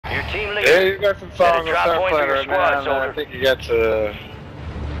Team leader. Yeah, you got some Set a songs on drop South point for Planet your right squad, now. I soldier. think you got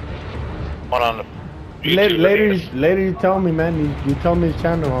one on the YouTube Later you tell me, man. You tell me his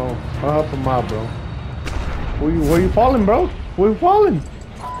channel. I'll help him out, bro. Where you falling, bro? Where you falling?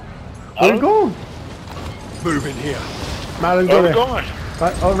 Where you going? Moving here. Now let's Where go we there. going?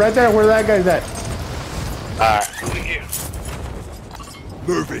 Oh, right there, where that guy's at. Alright, over here.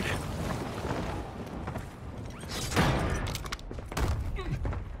 Moving.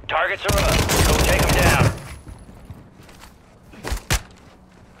 Targets are up. Go take them down.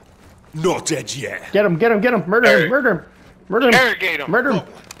 Not dead yet. Get him. Murder him. Interrogate him. Murder him.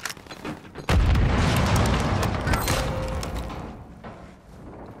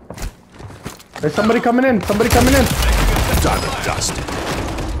 There's somebody coming in. Done and dusted.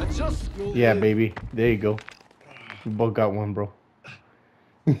 Yeah, baby. There you go. We both got one, bro.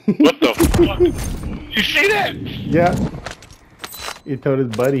 What the fuck? You see that? Yeah. He told his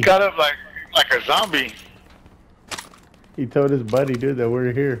buddy. Got up like a zombie. He told his buddy, dude, that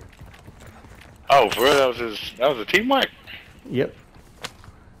we're here. Oh, for real? That was a team wipe? Yep.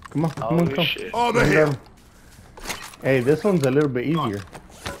 Come on, Holy come. shit. Over here. Hey, this one's a little bit easier.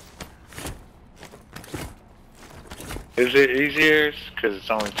 Is it easier? Because it's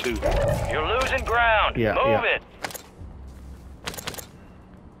only 2. You're losing ground. Yeah, Move yeah. it.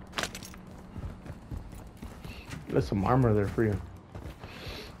 There's some armor there for you.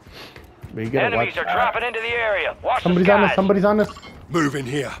 But you gotta Enemies watch. are dropping into the area. Watch Somebody's the on us. skies. Somebody's on us. Moving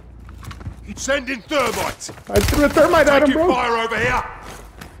here. Sending thermite. I threw a thermite at him, Taking bro. fire over here.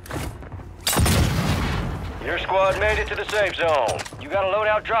 Your squad made it to the safe zone. You got a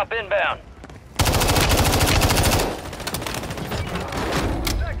loadout drop inbound.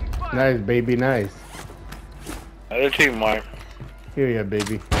 Nice, baby, nice. Another team wipe. Here ya,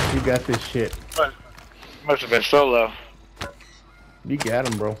 baby. You got this shit. Must have been solo. You got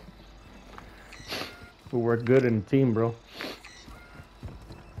him, bro. We work good in a team, bro.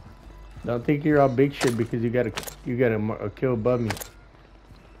 Don't think you're all big shit because you got a kill above me.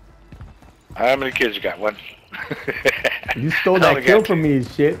 How many kids you got? One. You stole I that only kill got from me and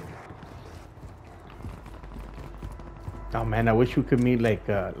shit. Oh man, I wish we could meet like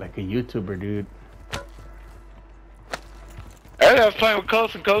a YouTuber, dude. I was playing with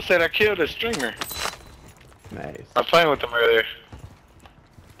Coast, and Coast said I killed a streamer. Nice. I was playing with him earlier.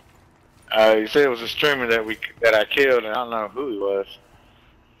 He said it was a streamer that I killed, and I don't know who he was.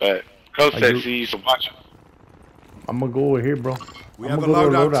 But Coast said he used to watch him. I'm gonna go over here, bro. We I'm have a gonna go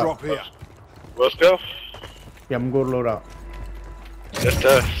to loadout loadout. drop here. Let's go. Yeah, I'm gonna go to loadout. Just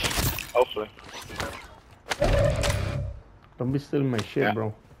us. Hopefully. Don't be stealing my shit, Yeah.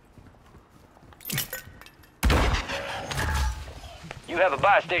 bro. You have a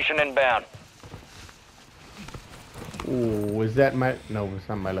buy station inbound. Ooh, is that my... No, it's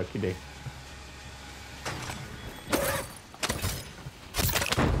not my lucky day.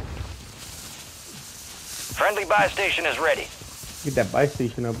 Friendly buy station is ready. Get that buy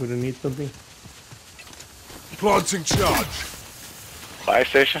station up. We don't need something. Planting charge. Fire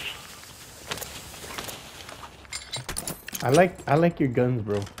station? I like your guns,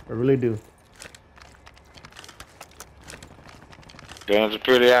 bro. I really do. Guns are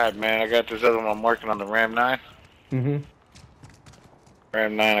pretty hot, man. I got this other one I'm working on, the Ram 9. Mm-hmm.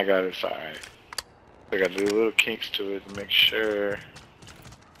 Ram 9, I got it. It's alright. I got to do little kinks to it to make sure.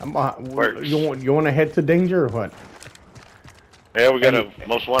 Works. You want to head to danger or what? Yeah, we got a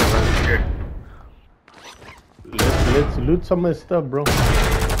most wanted right here. Let's loot some of this stuff, bro.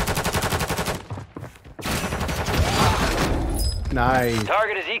 Nice.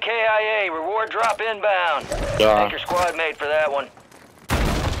 Target is EKIA. Reward drop inbound. Yeah. Thank your squad mate for that one.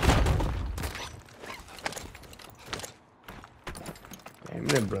 Damn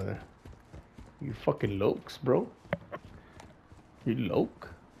it, brother. You fucking lokes, bro. You loke.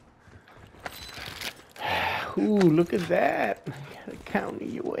 Ooh, look at that. Got a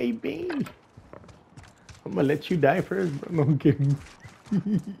county UAV. I'm gonna let you die first, bro. No, I'm kidding.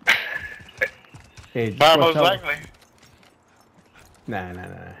 Hey, just Fire watch most out. likely. Nah.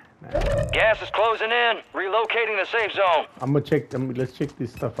 Gas is closing in. Relocating the safe zone. I'm gonna check. Let's check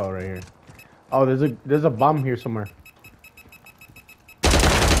this stuff out right here. Oh, there's a bomb here somewhere.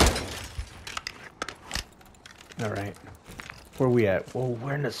 All right, where we at? Whoa,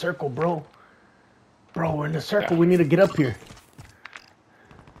 we're in the circle, bro. Bro, we're in the circle. We need to get up here.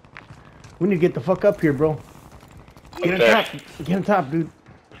 We need to get the fuck up here, bro. Get on top. Get on top, dude.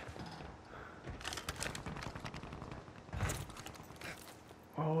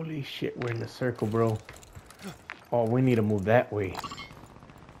 Holy shit, we're in the circle, bro. Oh, we need to move that way.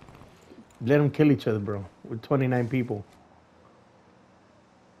 Let them kill each other, bro. We're 29 people.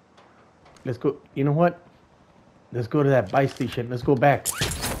 Let's go. You know what? Let's go to that buy station. Let's go back.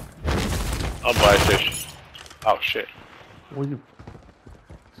 I'll buy station. Oh shit. Let's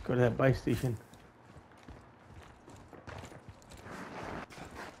go to that buy station.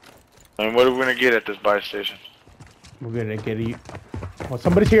 And what are we gonna get at this buy station? We're gonna get you. Oh,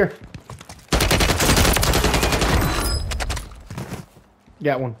 somebody's here.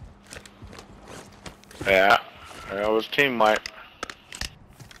 Got one. Yeah. That was team wipe.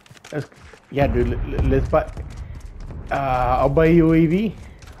 Yeah, dude. Let's buy. I'll buy UAV.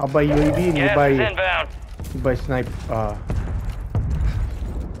 I'll buy UAV and you Gas buy. is inbound. You buy snipe. Come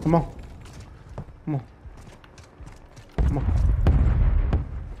on. Come on. Come on.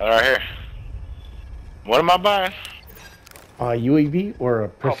 Right here. What am I buying? UAV or a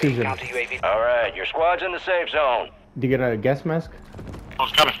precision? All right, your squad's in the safe zone. Did you get a gas mask?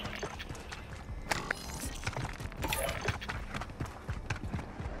 Who's coming?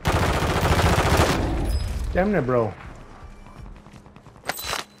 Damn it, bro.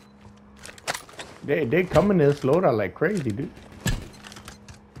 They coming to this loadout like crazy, dude.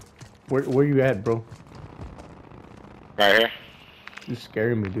 Where you at, bro? Right here. You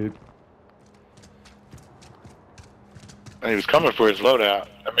scaring me, dude. And he was coming for his loadout.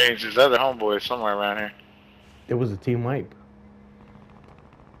 That means his other homeboy is somewhere around here. It was a team wipe.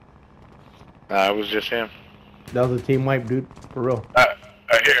 Nah, it was just him. That was a team wipe, dude. For real. I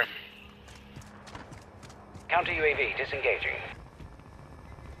hear him. Counter UAV disengaging.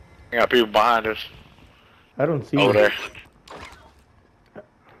 We got people behind us. I don't see Over you. there. Okay.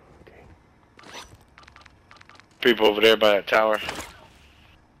 People over there by that tower.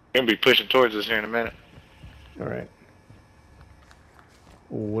 They're gonna be pushing towards us here in a minute. All right.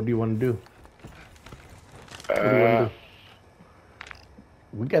 What do you want to do? What do you want to do?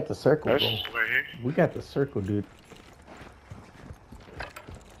 We got the circle, That's bro. right here. We got the circle, dude.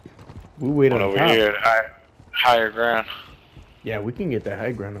 We wait One on over top. here at higher ground. Yeah, we can get that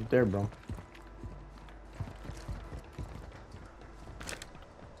high ground up there, bro.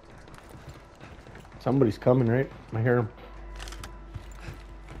 Somebody's coming, right? I hear him.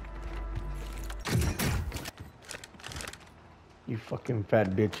 You fucking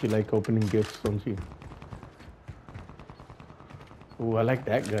fat bitch. You like opening gifts, don't you? Ooh, I like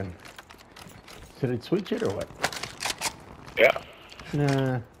that gun. Should I switch it or what? Yeah.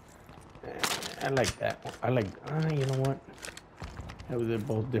 Nah. I like that one. I like, you know what? They're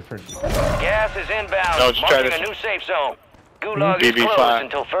both different. Gas is inbound. No, just try Marking this. a new safe zone. Gulag is BB5. closed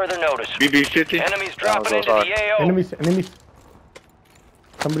until further notice. BB-50? Enemies dropping into hard. the AO. Enemies.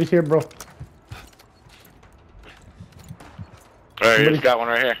 Somebody's here, bro. Right here, got one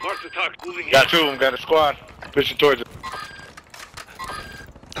right here. Got two of them, got a squad. Pushing towards it.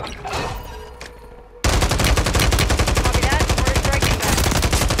 Copy that. We're striking back.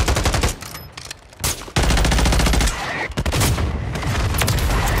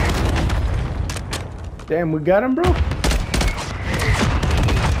 Damn, we got him, bro.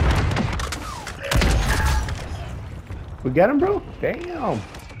 We got him, bro. Damn.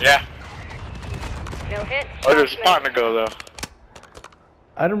 Yeah. No hit. Oh, there's a spot to go, though.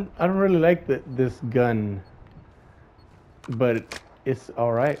 I don't really like this gun, but it's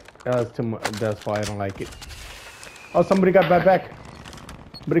all right. That's why I don't like it. Oh, somebody got back.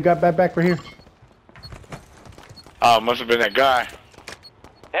 Somebody got back right here. Oh, must have been that guy.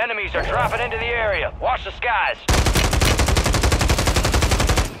 Enemies are dropping into the area. Watch the skies.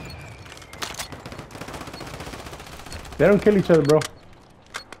 They don't kill each other, bro.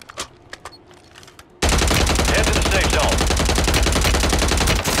 Head to the safe zone.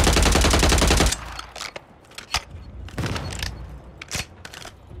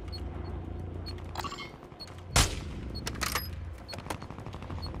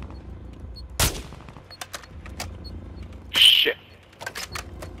 Shit.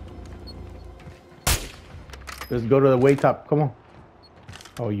 Let's go to the way top. Come on.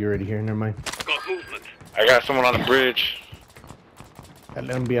 Oh, you're already here. Never mind. I got someone on the bridge. Let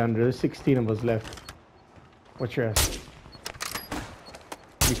them be under. There's 16 of us left. Watch your ass.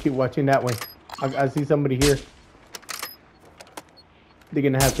 You keep watching that way. I see somebody here. They're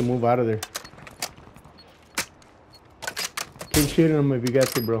gonna have to move out of there. Keep shooting them if you got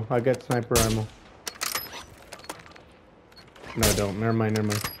to, bro. I got sniper ammo. No, I don't. Never mind.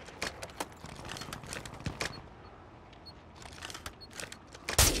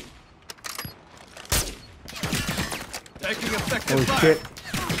 Taking effective Oh fire.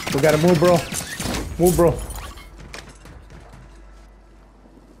 shit. We gotta move, bro. Move, bro.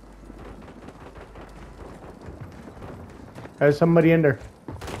 There's somebody in there.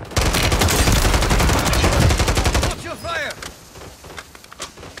 Watch your fire.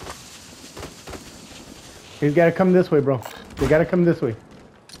 He's gotta come this way, bro. They gotta come this way.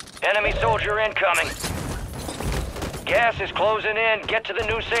 Enemy soldier incoming. Gas is closing in. Get to the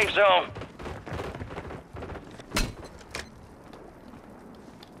new safe zone.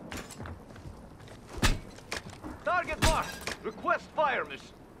 Target marked. Request fire mission.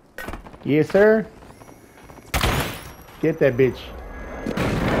 Yes, sir. Get that bitch.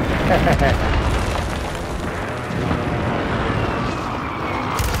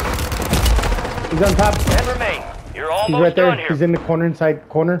 He's on top. 10 remain. You're He's almost right there. done here. He's in the corner, inside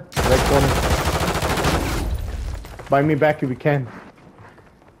corner. Right corner. Buy me back if you can.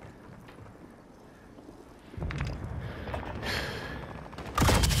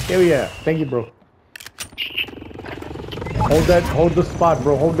 Hell yeah. Thank you, bro. Hold the spot,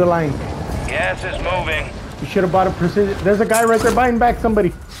 bro. Hold the line. Gas is moving. You should have bought a precision. There's a guy right there buying back somebody.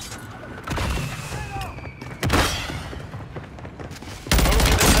 Move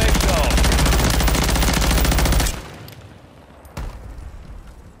to the safe zone.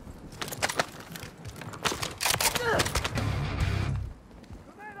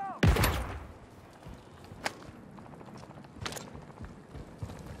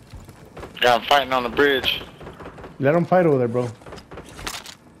 Got him fighting on the bridge. Let him fight over there, bro.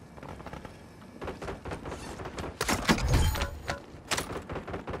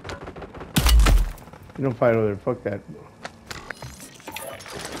 You don't fight over there. Fuck that.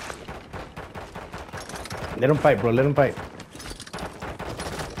 Let him fight, bro. Let him fight.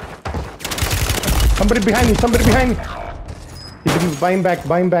 Somebody behind me. Somebody behind me. He's buying back.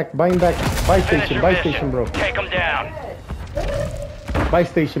 Buying back. Buying back. Buy Finish station. your Buy mission. station, bro. Take him down. Buy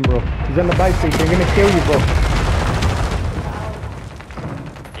station, bro. He's on the buy station. They're gonna kill you, bro.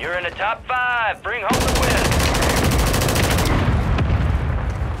 You're in the top 5. Bring home the win.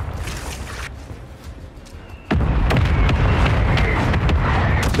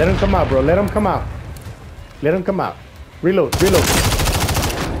 Let him come out, bro. Let him come out. Let him come out. Reload. Reload.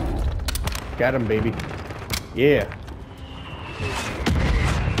 Got him, baby. Yeah.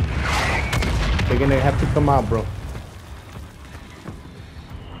 They're gonna have to come out, bro.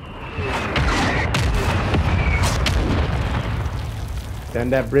 Down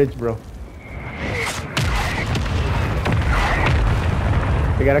that bridge, bro.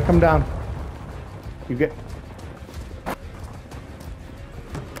 They gotta come down. You get...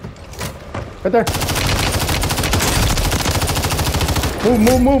 Right there.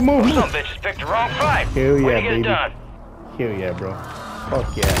 Move. Some bitches picked the wrong fight. Hell yeah, Way to get baby. it done. Hell yeah, bro.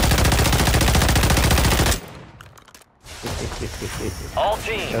 Fuck yeah. All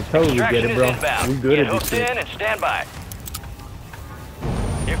teams. I told you we get Extraction it, is bro. inbound. We good Get at this hooked shit. in and stand by.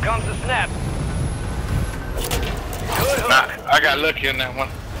 Here comes the snap. Good hook. Nah, I got lucky on that one.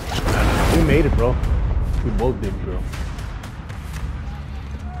 We made it, bro. We both did, bro.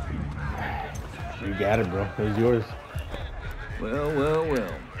 You got it, bro. It was yours. Well.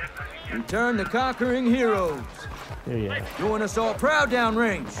 Return the conquering heroes. Hell yeah. Doing us all proud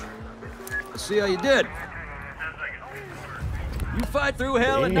downrange. Let's see how you did. You fight through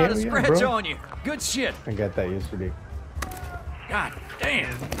hell and not a Yeah, scratch bro. on you. Good shit. I got that yesterday. God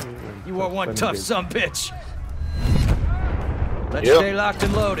damn. You are one Funny tough bitch. sumbitch. Let's Yep. stay locked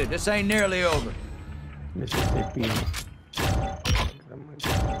and loaded. This ain't nearly over. Mississippi.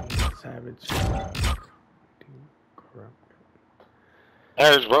 Savage. Corrupt.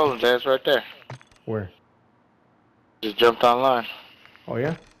 There's Roland's ass right there. Where? Just jumped online. Oh,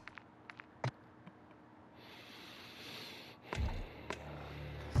 yeah?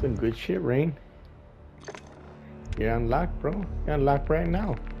 Some good shit, Rain. You're unlocked, bro. You're unlocked right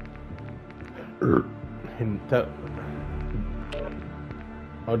now. And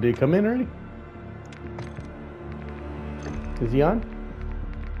oh, did he come in already? Is he on?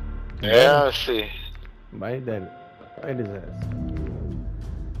 Yeah, let's see. Bite his ass.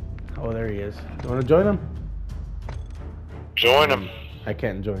 Oh, there he is. You wanna join him? Join him. I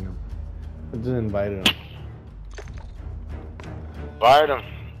can't join him. I just invited him. Invite him.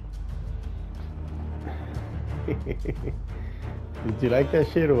 Did you like that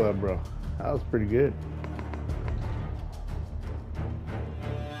shit or what, bro? That was pretty good.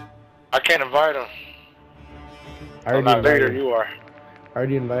 I can't invite him. I I'm already not invited later, him. you are. I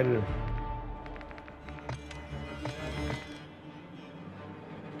already invited him.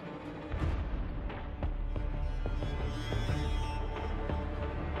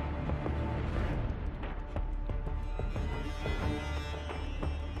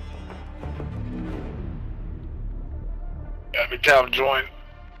 Let me tell him join.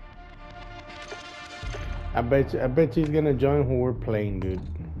 I bet you he's gonna join when we're playing, dude.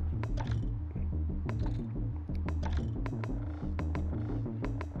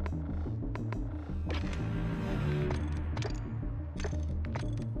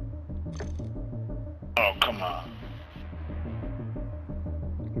 Oh, come on.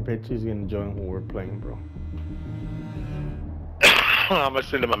 I bet she's gonna join when we're playing, bro. I'm gonna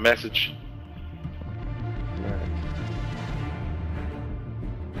send him a message. Alright.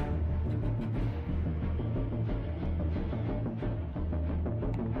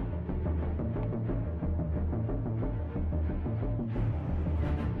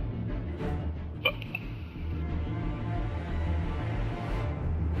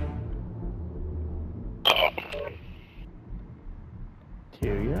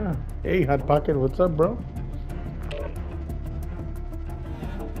 Hell yeah. Hey, Hot Pocket, what's up, bro?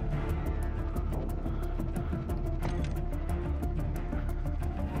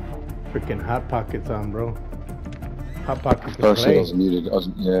 Freaking Hot Pocket's on, bro. Hot Pocket can Oh shit, I play. was muted. I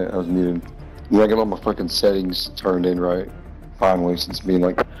was muted. Yeah, I got all my fucking settings turned in right. Finally, since being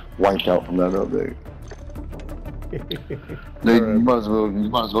like wiped out from that update. Dude, you might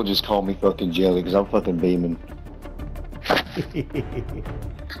as well just call me fucking Jelly, because I'm fucking beaming.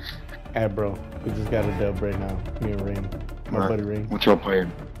 Hey, bro, we just got a dub right now. Me and Rain, my Alright. buddy Rain. What y'all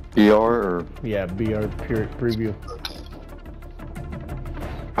playing? BR or? Yeah, BR pure preview.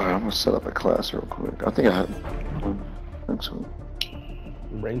 Alright, I'm gonna set up a class real quick. I think I had. I think so.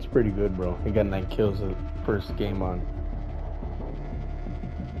 Rain's pretty good, bro. He got 9 kills the first game on.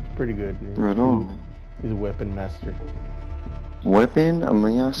 Pretty good. Right on. He's a weapon master. Weapon? I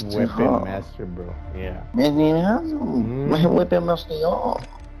mean, I still Weapon master, bro. Yeah. Man, weapon master, y'all.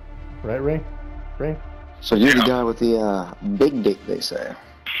 Right, Ray? Ray? So you're the guy with the big dick, they say.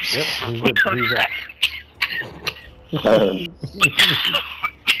 Yep. He's good. He's right. He's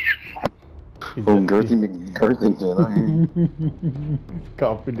Oh, a- Girthy McGirthington, I hear you.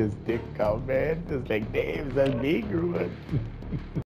 Confidence dick count, man. Just like, damn, is that big or what?